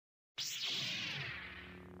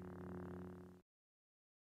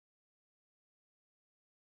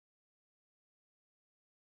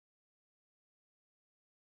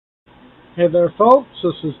Hey there folks,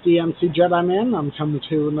 this is DMC Jedi Man. I'm coming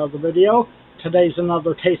to another video. Today's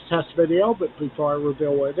another taste test video, but before I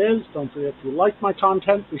reveal what it is, don't forget if you like my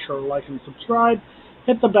content, be sure to like and subscribe.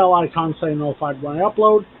 Hit the bell icon so you're notified when I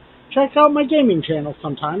upload. Check out my gaming channel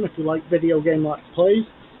sometime if you like video game let's plays.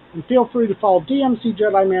 And feel free to follow DMC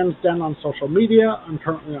Jedi Man's Den on social media. I'm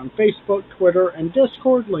currently on Facebook, Twitter, and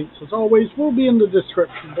Discord. Links, as always, will be in the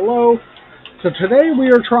description below. So today we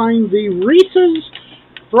are trying the Reese's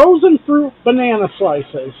frozen fruit banana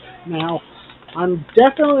slices. Now, I'm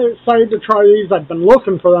definitely excited to try these. I've been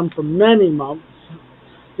looking for them for many months.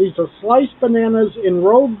 These are sliced bananas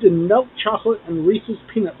enrobed in milk chocolate and Reese's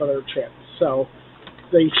peanut butter chips. So,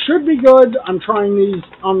 they should be good. I'm trying these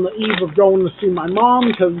on the eve of going to see my mom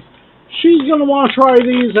because she's going to want to try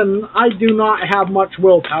these, and I do not have much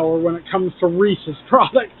willpower when it comes to Reese's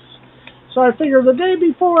products. So I figure the day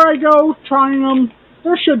before I go trying them,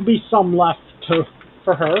 there should be some left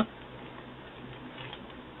for her.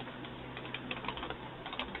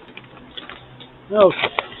 Okay,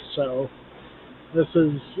 so this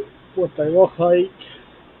is what they look like.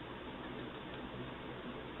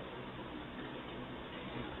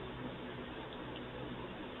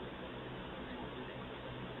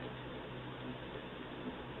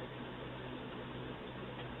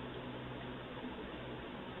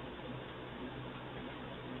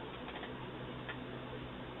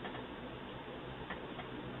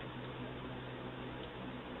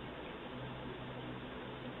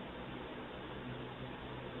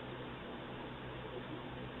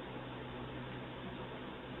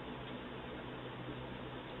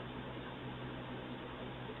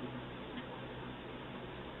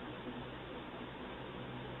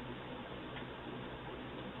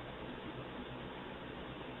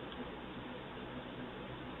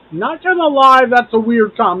 Not gonna lie, that's a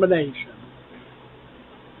weird combination.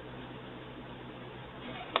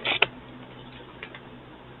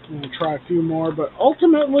 I'm gonna try a few more, but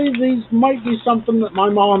ultimately these might be something that my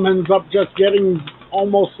mom ends up just getting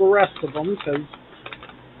almost the rest of them, because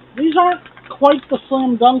these aren't quite the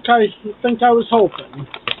slam dunk I think I was hoping.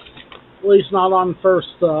 At least not on first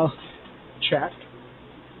check.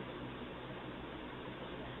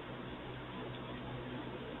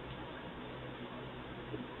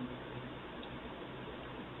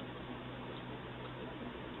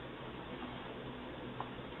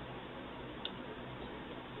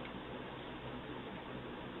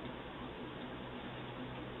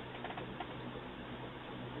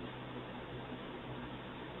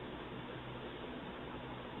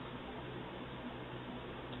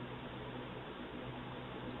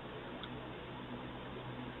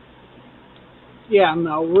 Yeah,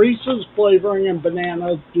 no, Reese's flavoring and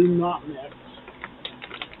banana do not mix.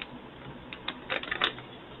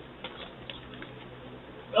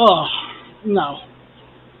 Ugh, no.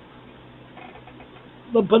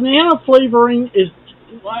 The banana flavoring is,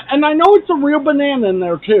 and I know it's a real banana in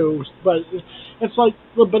there too, but it's like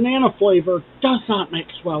the banana flavor does not mix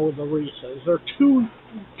well with the Reese's. They're two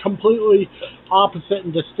completely opposite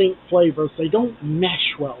and distinct flavors. They don't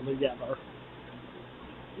mesh well together.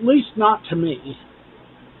 At least not to me.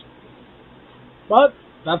 But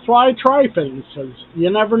that's why I try things, because you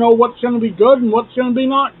never know what's going to be good and what's going to be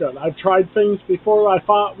not good. I've tried things before I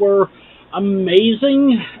thought were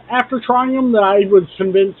amazing after trying them that I was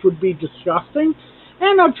convinced would be disgusting.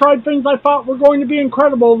 And I've tried things I thought were going to be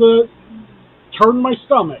incredible that turned my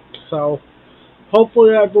stomach. So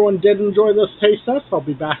hopefully everyone did enjoy this taste test. I'll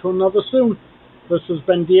be back on another soon. This has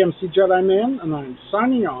been DMC Jedi Man, and I'm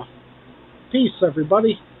signing off. Peace,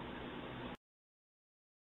 everybody.